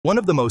One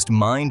of the most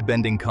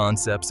mind-bending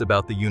concepts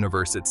about the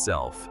universe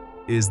itself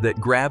is that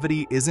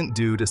gravity isn't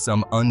due to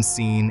some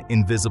unseen,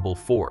 invisible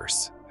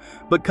force,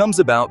 but comes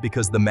about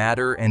because the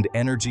matter and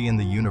energy in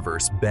the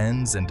universe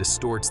bends and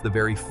distorts the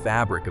very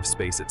fabric of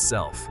space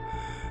itself.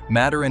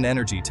 Matter and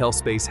energy tell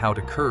space how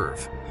to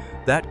curve.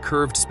 That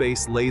curved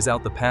space lays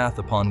out the path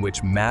upon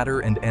which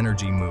matter and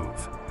energy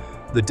move.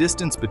 The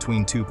distance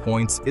between 2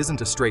 points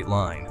isn't a straight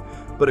line,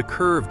 but a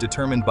curve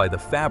determined by the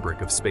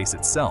fabric of space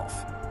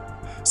itself.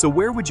 So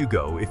where would you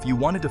go if you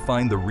wanted to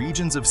find the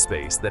regions of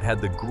space that had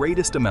the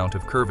greatest amount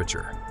of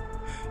curvature?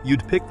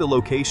 You'd pick the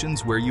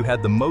locations where you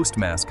had the most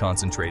mass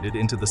concentrated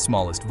into the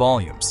smallest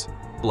volumes,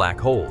 black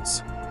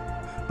holes.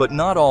 But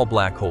not all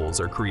black holes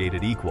are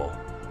created equal.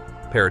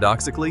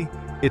 Paradoxically,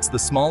 it's the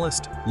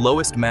smallest,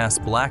 lowest mass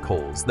black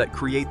holes that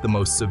create the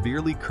most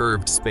severely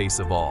curved space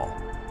of all.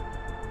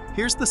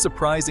 Here's the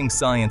surprising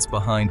science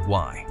behind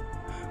why.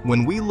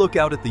 When we look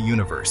out at the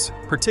universe,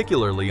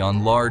 particularly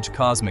on large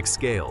cosmic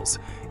scales,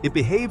 it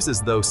behaves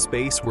as though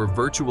space were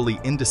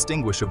virtually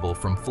indistinguishable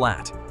from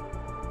flat.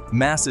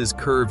 Masses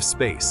curve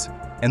space,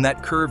 and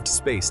that curved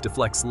space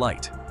deflects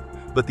light.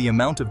 But the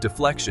amount of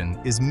deflection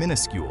is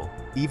minuscule,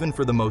 even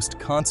for the most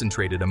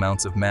concentrated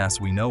amounts of mass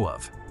we know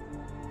of.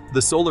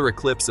 The solar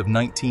eclipse of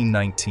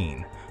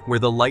 1919, where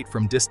the light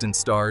from distant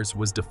stars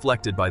was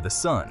deflected by the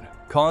sun,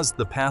 caused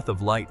the path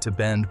of light to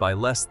bend by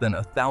less than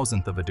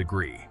 1/1000th of a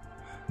degree.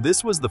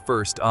 This was the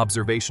first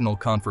observational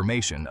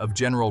confirmation of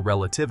general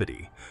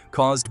relativity,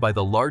 caused by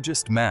the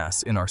largest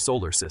mass in our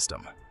solar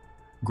system.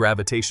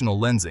 Gravitational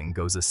lensing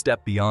goes a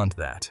step beyond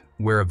that,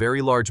 where a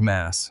very large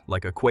mass,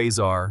 like a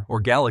quasar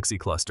or galaxy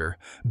cluster,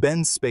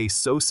 bends space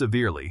so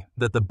severely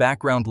that the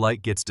background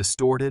light gets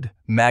distorted,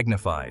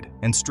 magnified,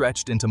 and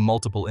stretched into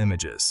multiple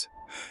images.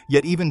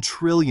 Yet even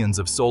trillions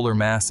of solar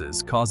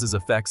masses causes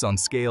effects on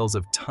scales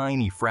of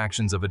tiny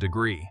fractions of a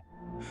degree.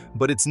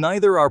 But it's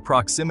neither our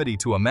proximity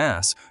to a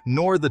mass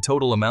nor the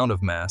total amount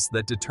of mass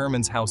that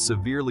determines how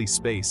severely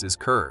space is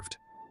curved.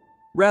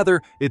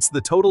 Rather, it's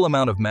the total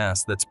amount of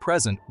mass that's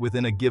present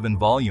within a given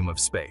volume of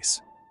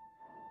space.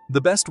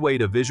 The best way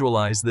to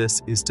visualize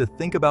this is to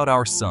think about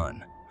our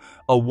Sun,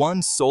 a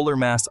one solar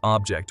mass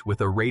object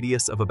with a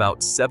radius of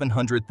about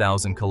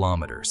 700,000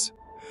 kilometers.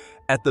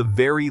 At the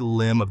very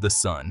limb of the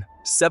Sun,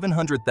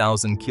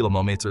 700,000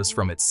 kilometers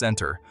from its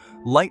center,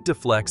 light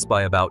deflects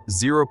by about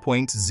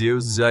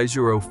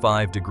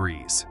 0.005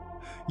 degrees.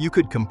 You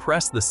could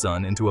compress the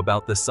Sun into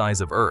about the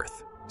size of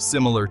Earth,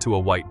 similar to a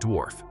white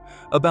dwarf,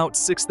 about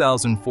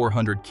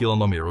 6,400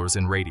 kilometers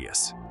in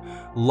radius.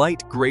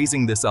 Light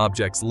grazing this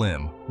object's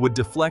limb would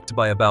deflect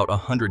by about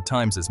 100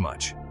 times as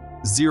much,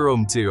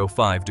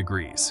 0.05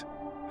 degrees.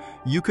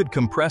 You could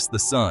compress the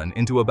Sun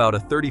into about a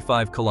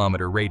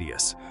 35-kilometer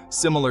radius,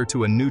 similar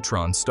to a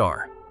neutron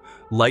star.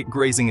 Light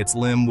grazing its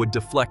limb would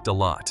deflect a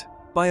lot,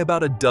 by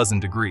about a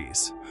dozen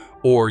degrees.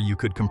 Or you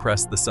could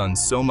compress the Sun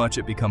so much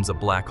it becomes a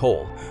black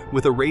hole,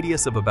 with a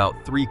radius of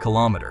about 3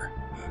 kilometers.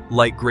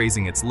 Light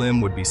grazing its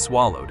limb would be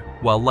swallowed,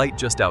 while light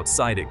just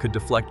outside it could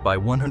deflect by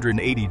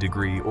 180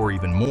 degrees or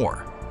even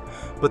more.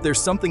 But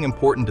there's something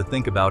important to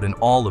think about in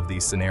all of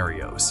these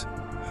scenarios.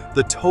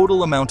 The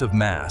total amount of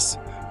mass,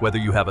 whether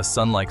you have a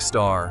sun-like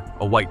star,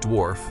 a white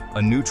dwarf,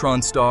 a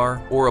neutron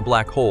star, or a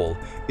black hole,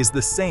 is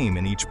the same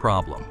in each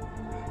problem.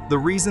 The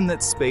reason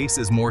that space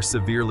is more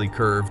severely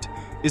curved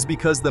is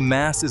because the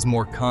mass is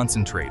more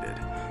concentrated,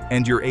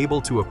 and you're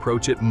able to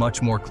approach it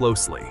much more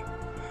closely.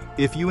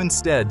 If you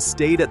instead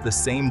stayed at the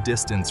same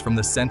distance from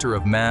the center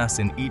of mass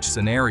in each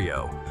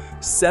scenario,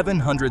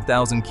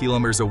 700,000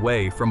 kilometers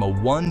away from a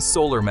one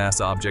solar mass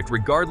object,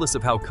 regardless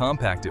of how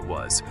compact it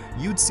was,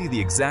 you'd see the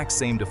exact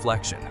same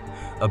deflection,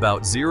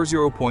 about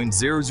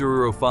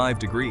 0.005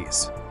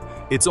 degrees.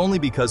 It's only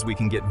because we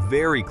can get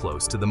very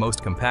close to the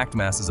most compact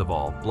masses of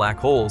all, black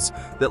holes,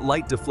 that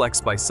light deflects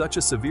by such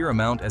a severe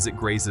amount as it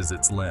grazes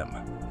its limb.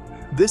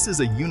 This is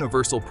a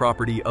universal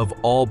property of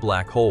all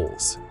black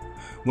holes.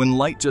 When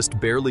light just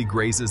barely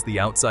grazes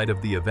the outside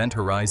of the event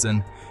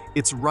horizon,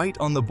 it's right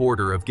on the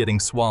border of getting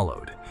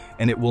swallowed,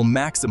 and it will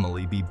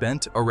maximally be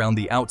bent around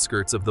the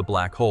outskirts of the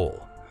black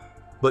hole.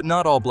 But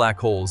not all black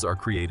holes are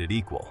created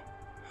equal.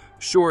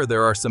 Sure,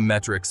 there are some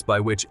metrics by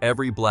which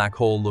every black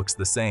hole looks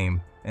the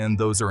same, and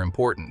those are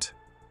important.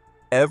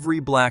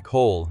 Every black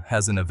hole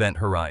has an event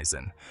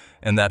horizon,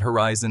 and that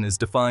horizon is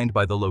defined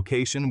by the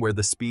location where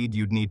the speed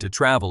you'd need to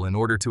travel in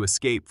order to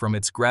escape from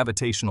its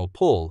gravitational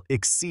pull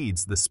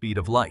exceeds the speed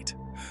of light.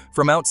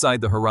 From outside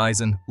the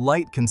horizon,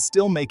 light can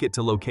still make it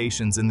to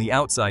locations in the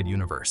outside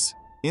universe.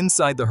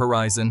 Inside the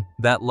horizon,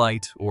 that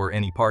light, or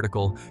any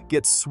particle,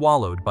 gets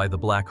swallowed by the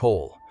black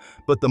hole.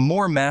 But the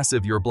more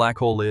massive your black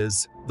hole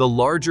is, the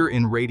larger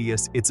in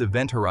radius its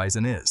event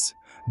horizon is.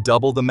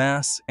 Double the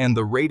mass, and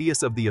the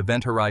radius of the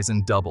event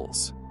horizon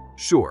doubles.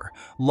 Sure,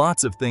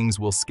 lots of things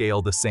will scale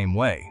the same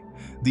way.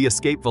 The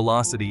escape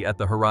velocity at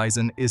the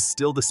horizon is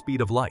still the speed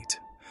of light.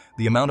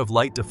 The amount of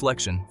light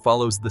deflection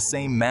follows the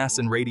same mass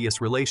and radius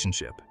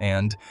relationship,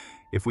 and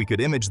if we could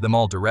image them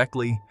all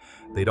directly,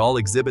 they'd all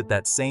exhibit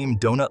that same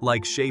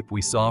donut-like shape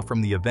we saw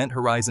from the Event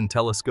Horizon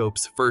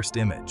Telescope's first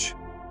image.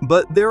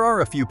 But there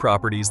are a few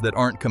properties that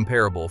aren't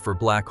comparable for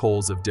black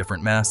holes of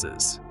different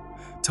masses.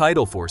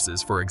 Tidal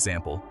forces, for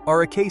example,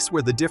 are a case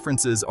where the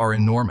differences are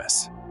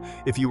enormous.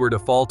 If you were to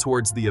fall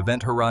towards the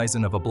event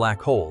horizon of a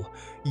black hole,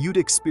 you'd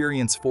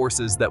experience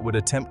forces that would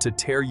attempt to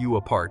tear you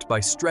apart by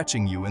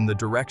stretching you in the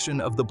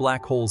direction of the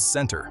black hole's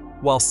center,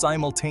 while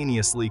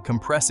simultaneously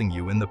compressing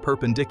you in the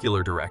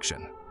perpendicular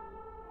direction.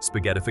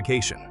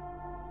 Spaghettification.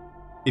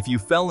 If you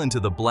fell into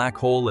the black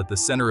hole at the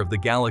center of the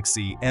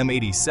galaxy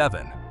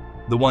M87,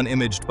 the one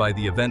imaged by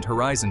the Event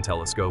Horizon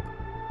Telescope,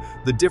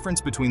 the difference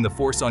between the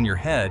force on your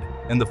head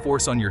and the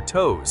force on your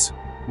toes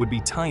would be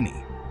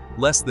tiny,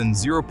 less than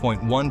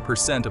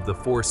 0.1% of the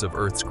force of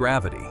Earth's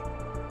gravity.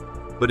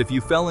 But if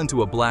you fell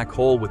into a black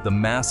hole with the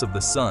mass of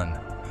the Sun,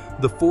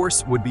 the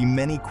force would be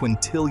many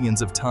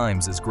quintillions of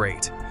times as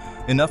great,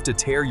 enough to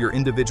tear your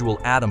individual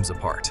atoms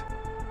apart.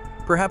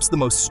 Perhaps the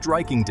most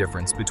striking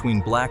difference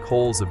between black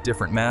holes of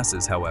different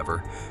masses,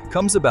 however,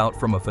 comes about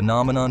from a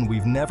phenomenon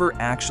we've never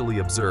actually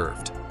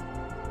observed: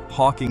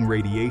 Hawking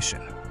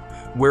radiation.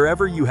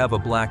 Wherever you have a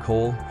black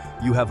hole,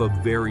 you have a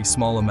very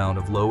small amount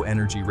of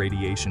low-energy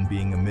radiation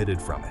being emitted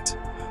from it.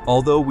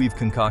 Although we've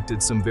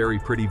concocted some very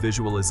pretty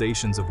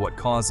visualizations of what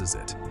causes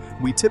it,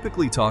 we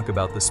typically talk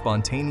about the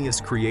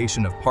spontaneous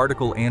creation of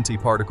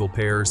particle-antiparticle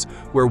pairs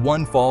where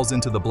one falls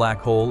into the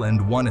black hole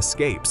and one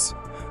escapes.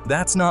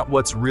 That's not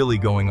what's really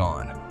going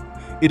on.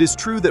 It is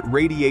true that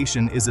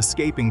radiation is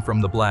escaping from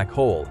the black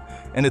hole,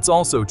 and it's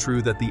also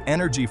true that the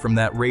energy from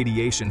that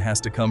radiation has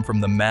to come from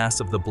the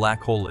mass of the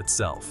black hole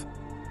itself.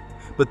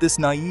 But this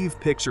naive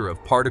picture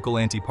of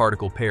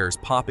particle-antiparticle pairs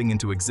popping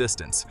into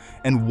existence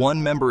and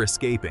one member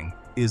escaping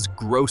is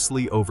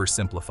grossly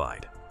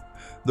oversimplified.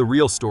 The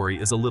real story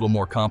is a little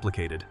more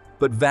complicated,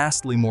 but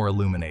vastly more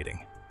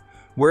illuminating.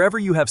 Wherever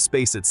you have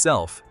space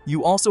itself,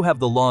 you also have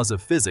the laws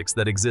of physics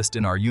that exist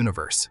in our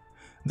universe.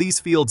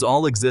 These fields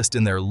all exist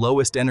in their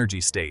lowest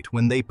energy state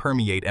when they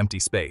permeate empty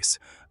space,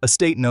 a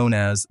state known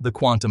as the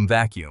quantum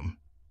vacuum.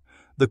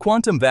 The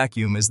quantum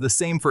vacuum is the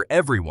same for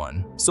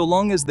everyone so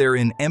long as they're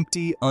in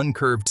empty,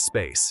 uncurved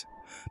space.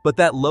 But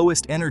that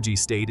lowest energy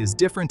state is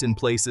different in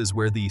places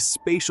where the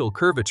spatial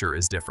curvature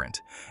is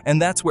different,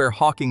 and that's where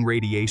Hawking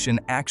radiation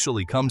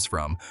actually comes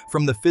from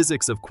the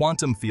physics of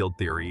quantum field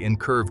theory in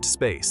curved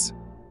space.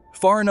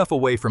 Far enough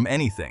away from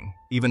anything,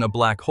 even a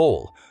black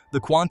hole,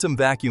 the quantum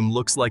vacuum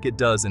looks like it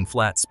does in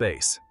flat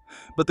space.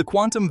 But the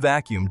quantum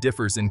vacuum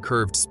differs in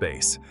curved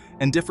space,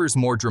 and differs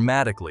more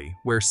dramatically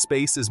where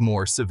space is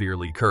more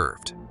severely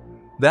curved.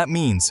 That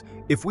means,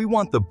 if we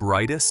want the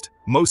brightest,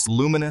 most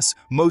luminous,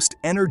 most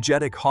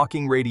energetic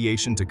Hawking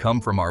radiation to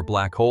come from our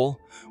black hole,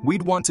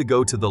 we'd want to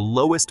go to the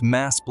lowest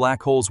mass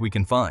black holes we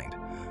can find,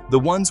 the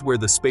ones where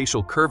the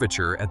spatial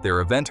curvature at their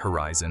event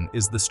horizon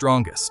is the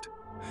strongest.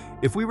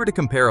 If we were to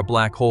compare a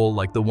black hole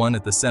like the one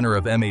at the center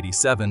of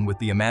M87 with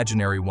the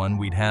imaginary one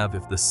we'd have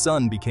if the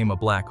Sun became a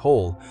black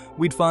hole,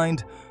 we'd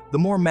find the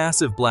more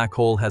massive black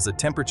hole has a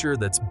temperature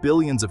that's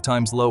billions of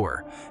times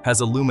lower,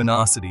 has a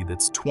luminosity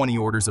that's 20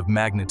 orders of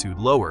magnitude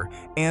lower,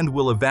 and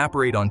will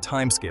evaporate on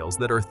timescales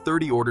that are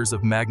 30 orders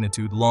of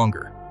magnitude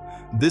longer.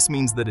 This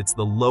means that it's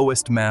the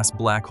lowest mass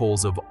black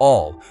holes of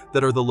all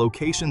that are the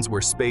locations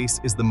where space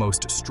is the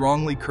most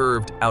strongly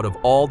curved out of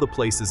all the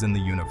places in the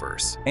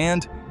universe,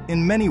 and,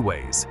 in many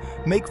ways,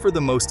 make for the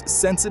most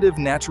sensitive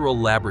natural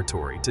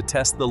laboratory to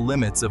test the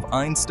limits of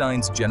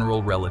Einstein's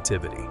general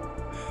relativity.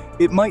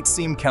 It might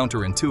seem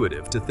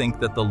counterintuitive to think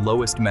that the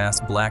lowest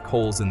mass black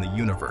holes in the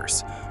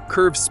universe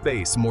curve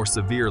space more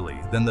severely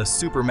than the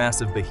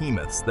supermassive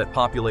behemoths that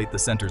populate the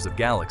centers of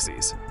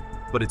galaxies,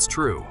 but it's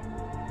true.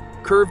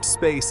 Curved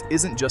space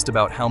isn't just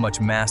about how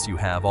much mass you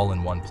have all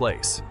in one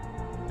place,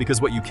 because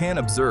what you can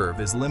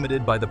observe is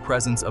limited by the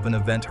presence of an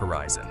event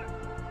horizon.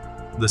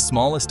 The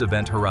smallest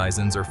event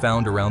horizons are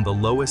found around the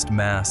lowest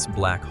mass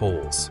black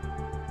holes.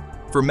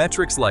 For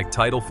metrics like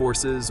tidal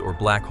forces or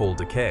black hole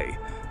decay,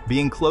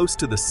 being close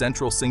to the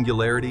central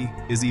singularity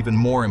is even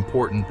more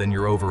important than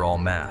your overall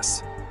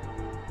mass.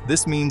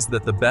 This means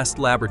that the best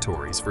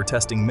laboratories for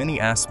testing many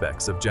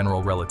aspects of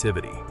general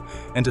relativity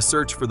and to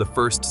search for the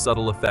first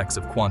subtle effects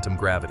of quantum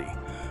gravity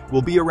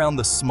will be around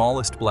the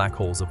smallest black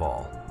holes of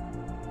all.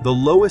 The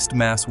lowest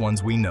mass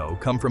ones we know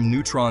come from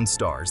neutron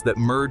stars that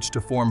merge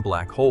to form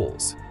black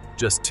holes,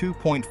 just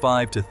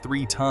 2.5 to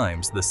 3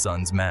 times the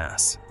Sun's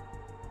mass.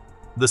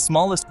 The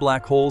smallest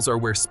black holes are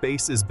where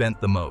space is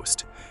bent the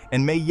most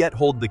and may yet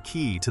hold the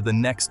key to the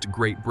next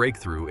great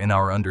breakthrough in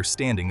our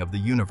understanding of the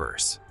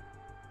universe.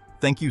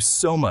 Thank you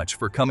so much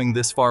for coming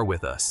this far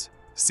with us.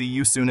 See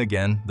you soon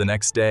again the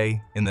next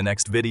day in the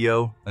next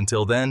video.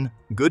 Until then,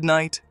 good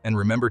night and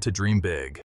remember to dream big.